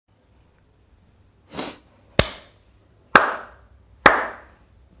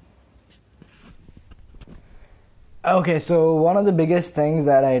Okay, so one of the biggest things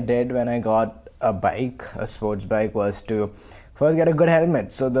that I did when I got a bike, a sports bike, was to first get a good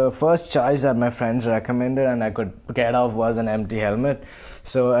helmet. So the first choice that my friends recommended and I could get off was an empty helmet.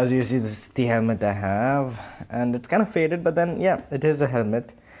 So as you see, this is the helmet I have, and it's kind of faded, but then yeah, it is a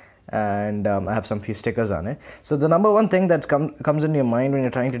helmet, and I have some few stickers on it. So the number one thing that comes into your mind when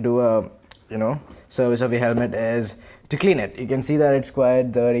you're trying to do a service of your helmet is to clean it. You can see that it's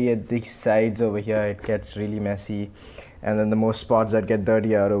quite dirty at these sides over here. It gets really messy, and then the most spots that get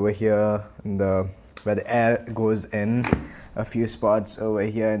dirty are over here in where the air goes in, a few spots over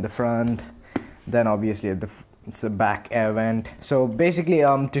here in the front, then obviously at the back air vent. So basically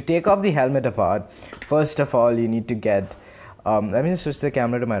to take off the helmet apart, first of all you need to get let me just switch the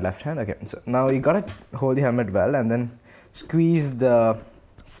camera to my left hand. Okay, so now you gotta hold the helmet well and then squeeze the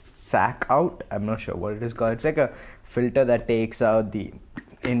sack out. I'm not sure what it is called. It's like a filter that takes out the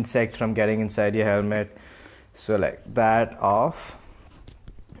insects from getting inside your helmet. So like that off.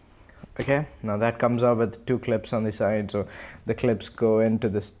 Okay, now that comes off with two clips on the side. So the clips go into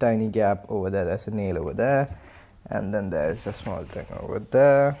this tiny gap over there. There's a nail over there, and then there's a small thing over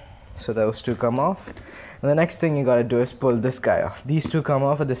there. So those two come off, and the next thing you gotta do is pull this guy off. These two come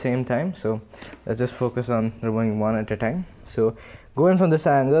off at the same time, so let's just focus on removing one at a time. So go in from this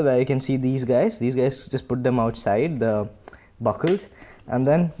angle where you can see these guys, just put them outside the buckles, and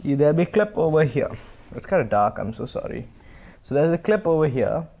then there'll be a clip over here. It's kind of dark, I'm so sorry. So there's a clip over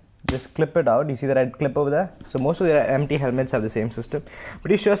here. Just clip it out. You see the red clip over there? So most of the empty helmets have the same system.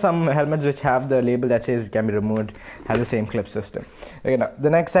 Pretty sure some helmets which have the label that says it can be removed have the same clip system. Okay, now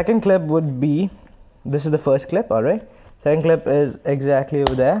the second clip would be, this is the first clip, alright? Second clip is exactly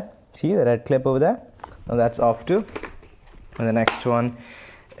over there. See the red clip over there? Now that's off too. And the next one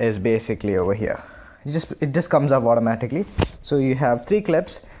is basically over here. It just comes up automatically. So you have 3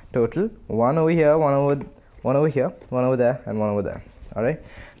 clips total. One over here, one over here, one over there, and one over there. Alright,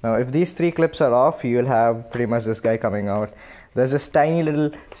 now if these 3 clips are off, you will have pretty much this guy coming out. There's this tiny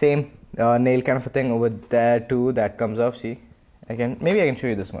little same nail kind of a thing over there too that comes off. See, maybe I can show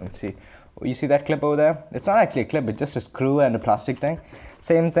you this one. See, you see that clip over there? It's not actually a clip, it's just a screw and a plastic thing.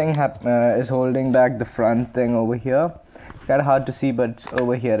 Same thing is holding back the front thing over here. It's kind of hard to see, but it's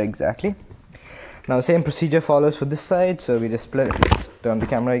over here exactly. Now same procedure follows for this side, so we just split it. Let's turn the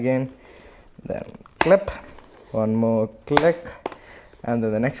camera again, then clip, one more click, and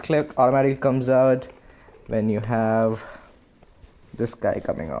then the next clip automatically comes out when you have this guy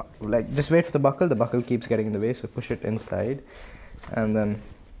coming out. Like, just wait for the buckle keeps getting in the way, so push it inside and then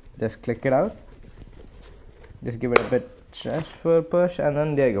just click it out. Just give it a bit for push, and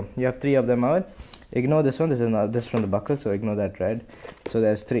then there you go. You have 3 of them out. Ignore this one, this from the buckle, so ignore that red. So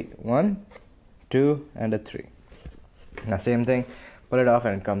there's 3, 1, 2, and a 3. Now same thing, pull it off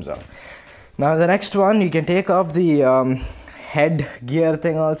and it comes out. Now the next one, you can take off the head gear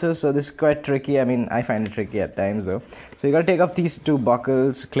thing also. So this is quite tricky. I mean, I find it tricky at times though. So you gotta take off these 2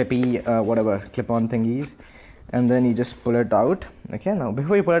 buckles, clippy, whatever, clip-on thingies, and then you just pull it out. Okay, now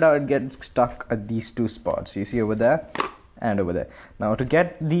before you pull it out, it gets stuck at these 2 spots. You see over there and over there. Now to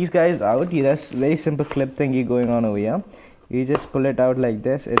get these guys out, there's very simple clip thingy going on over here. You just pull it out like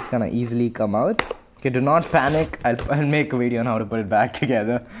this. It's gonna easily come out. Okay, do not panic. I'll make a video on how to put it back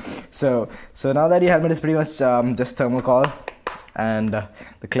together. So now that your helmet is pretty much just thermocol and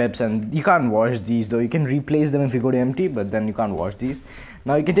the clips, and you can't wash these though. You can replace them if you go to empty, but then you can't wash these.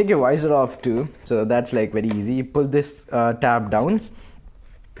 Now you can take your visor off too, so that's like very easy. You pull this tab down.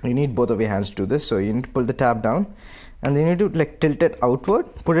 You need both of your hands to do this, so you need to pull the tab down, and then you need to like tilt it outward,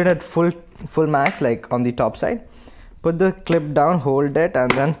 put it at full max, like on the top side, put the clip down, hold it,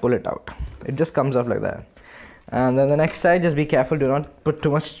 and then pull it out. It just comes off like that. And then the next side, just be careful, do not put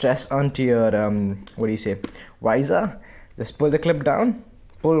too much stress onto your visor. Just pull the clip down,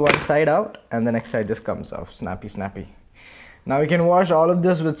 pull one side out, and the next side just comes off. Snappy. Now you can wash all of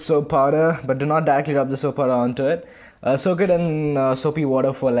this with soap powder, but do not directly rub the soap powder onto it. Soak it in soapy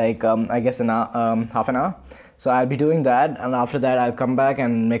water for like I guess half an hour. So I'll be doing that, and after that I'll come back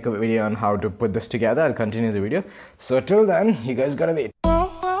and make a video on how to put this together. I'll continue the video. So till then, you guys gotta wait.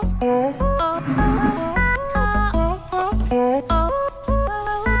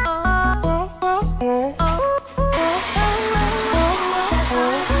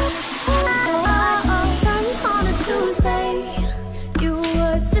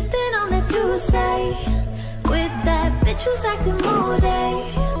 Was acting moody.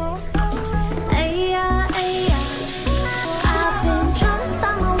 I've been trying to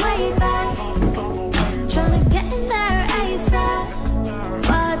find my way back, trying to get in there ASAP.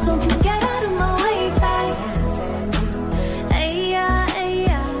 Why don't you get out of my way fast?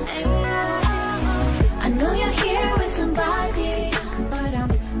 I know you're here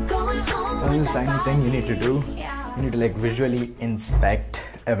thing you need to do, you need to like visually inspect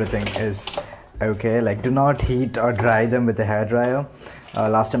everything is okay. Like do not heat or dry them with a hairdryer.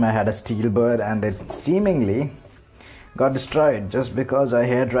 Last time I had a steel bird and it seemingly got destroyed just because I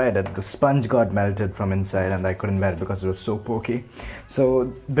hair dried it. The sponge got melted from inside and I couldn't wear it because it was so pokey.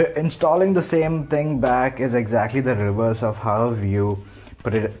 So installing the same thing back is exactly the reverse of how you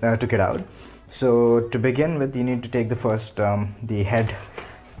took it out. So to begin with, you need to take the first the head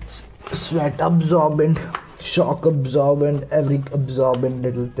sweat absorbent, shock absorbent, every absorbent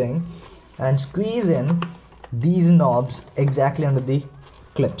little thing, and squeeze in these knobs exactly under the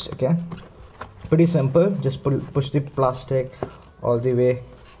clips. Okay, pretty simple. Just push the plastic all the way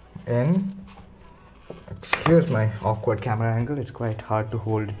in. Excuse my awkward camera angle, it's quite hard to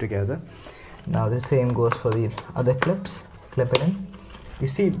hold it together. Now the same goes for the other clips. Clip it in. You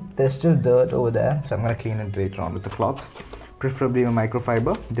see there's still dirt over there, so I'm gonna clean it later on with the cloth, preferably a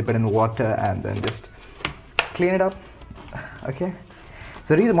microfiber. Dip it in water and then just clean it up. Okay,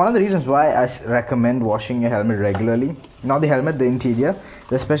 so one of the reasons why I recommend washing your helmet regularly, not the helmet, the interior,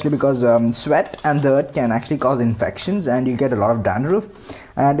 especially because sweat and dirt can actually cause infections and you get a lot of dandruff.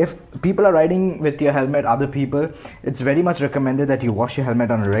 And if people are riding with your helmet, other people, it's very much recommended that you wash your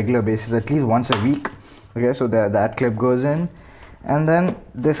helmet on a regular basis, at least once a week. Okay, so that clip goes in, and then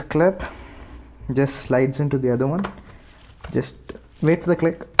this clip just slides into the other one. Just wait for the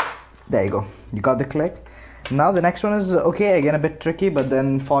click. There you go, you got the click. Now the next one is okay, again a bit tricky, but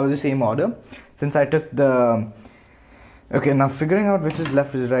then follow the same order. Since I took the okay, now figuring out which is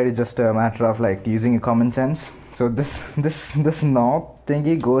left, which is right is just a matter of like using your common sense. So this knob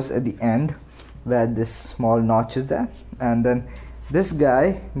thingy goes at the end where this small notch is there, and then this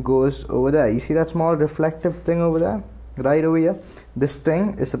guy goes over there. You see that small reflective thing over there, right over here? This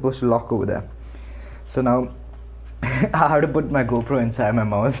thing is supposed to lock over there. So now I have to put my GoPro inside my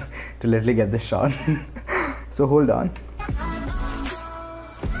mouth to literally get this shot. So hold on.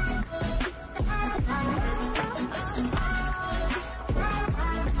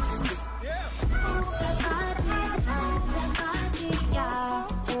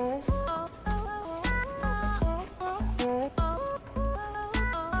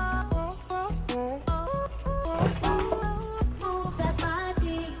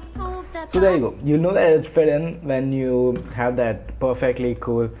 So there you go. You know that it's fit in when you have that perfectly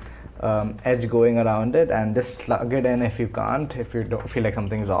cool edge going around it, and just slug it in if you can't, if you don't feel like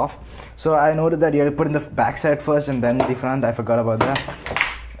something's off. So I noted that you have to put in the back side first and then the front. I forgot about that.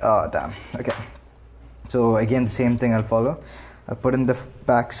 Oh damn. Okay, so again the same thing I'll follow. I put in the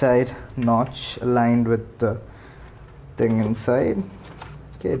back side notch aligned with the thing inside.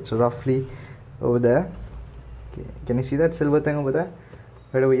 Okay, it's roughly over there. Okay, can you see that silver thing over there?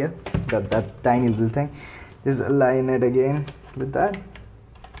 Right over here, that tiny little thing. Just align it again with that.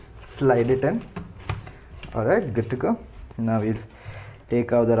 Slide it in. Alright, good to go. Now we'll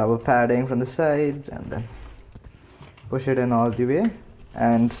take out the rubber padding from the sides and then push it in all the way,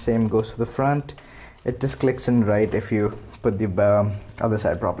 and same goes for the front. It just clicks in right if you put the other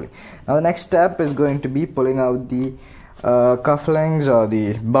side properly. Now the next step is going to be pulling out the cufflinks or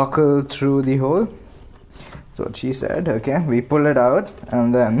the buckle through the hole. That's what she said. Okay, we pull it out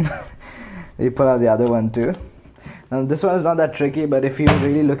and then we pull out the other one too. Now this one is not that tricky, but if you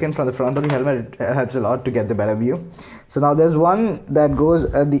really look in from the front of the helmet, it helps a lot to get the better view. So now there's one that goes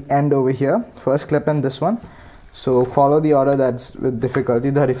at the end over here. First clip in this one. So follow the order that's with difficulty.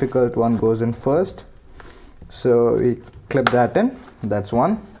 The difficult one goes in first. So we clip that in. That's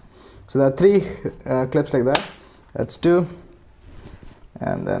one. So there are three clips like that. That's two.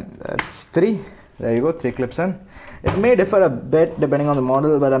 And then that's three. There you go, 3 clips in. It may differ a bit depending on the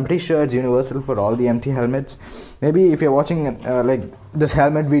model, but I'm pretty sure it's universal for all the MT helmets. Maybe if you're watching like this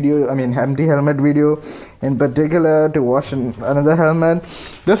helmet video, MT helmet video in particular, to wash another helmet,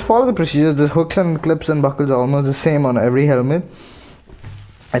 just follow the procedures. The hooks and clips and buckles are almost the same on every helmet.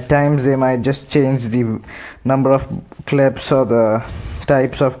 At times they might just change the number of clips or the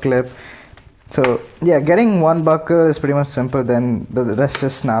types of clip. So yeah, getting one buckle is pretty much simple, then the rest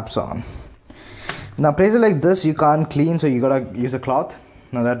just snaps on. Now places like this you can't clean, so you gotta use a cloth.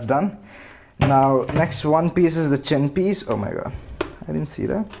 Now that's done. Now next one piece is the chin piece. Oh my god, I didn't see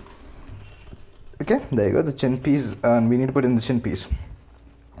that. Okay, there you go, the chin piece, and we need to put in the chin piece.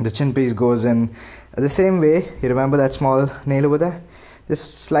 The chin piece goes in the same way. You remember that small nail over there?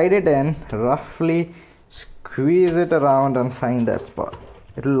 Just slide it in, roughly squeeze it around and find that spot.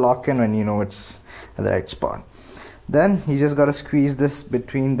 It will lock in when you know it's at the right spot. Then you just gotta squeeze this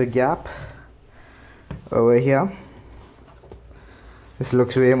between the gap over here. This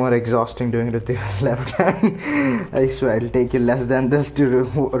looks way more exhausting doing it with your left hand. I swear it'll take you less than this to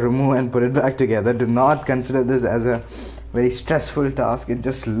remove and put it back together. Do not consider this as a very stressful task. It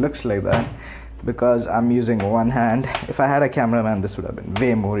just looks like that because I'm using one hand. If I had a cameraman, this would have been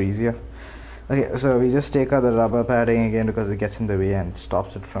way more easier. Okay, so we just take out the rubber padding again because it gets in the way and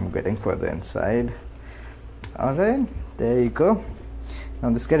stops it from getting further inside. Alright, there you go. Now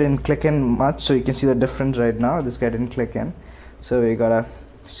this guy didn't click in much, so you can see the difference right now. This guy didn't click in, so we gotta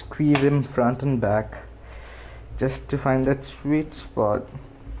squeeze him front and back just to find that sweet spot.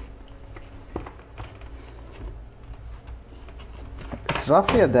 It's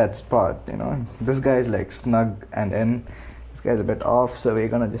roughly at that spot, you know. This guy is like snug and in. This guy's a bit off, so we're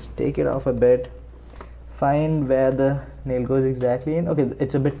gonna just take it off a bit, find where the nail goes exactly in. Okay,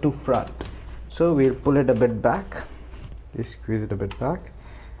 it's a bit too front, so we'll pull it a bit back. Just squeeze it a bit back,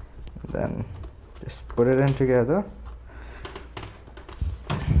 then just put it in together.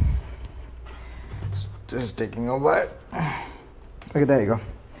 Just taking a while. Okay, there you go.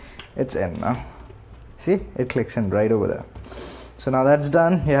 It's in now. See, it clicks in right over there. So now that's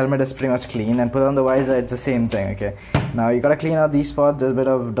done. Your helmet is pretty much clean, and put on the visor, it's the same thing. Okay, now you gotta clean out these spots. There's a bit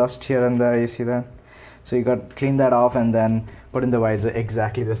of dust here and there, you see that? So you gotta clean that off and then put in the visor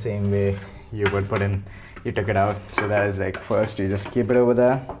exactly the same way you would put in. You took it out. So that is like, first you just keep it over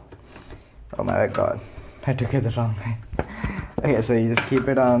there. Oh my god, I took it the wrong way. Okay, so you just keep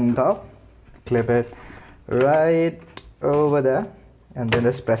it on top, clip it right over there, and then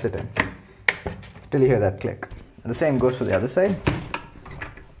just press it in till you hear that click. And the same goes for the other side.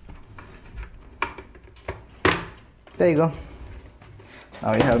 There you go.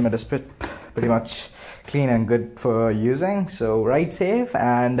 Now your helmet is pretty much clean and good for using. So ride safe,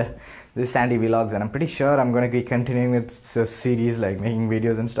 and this is SandyVlogs, and I'm pretty sure I'm going to be continuing with this series, like making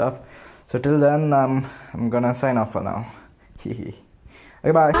videos and stuff. So till then, I'm gonna sign off for now.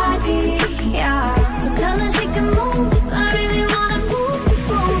 Okay, bye. So tell her she can move. I really want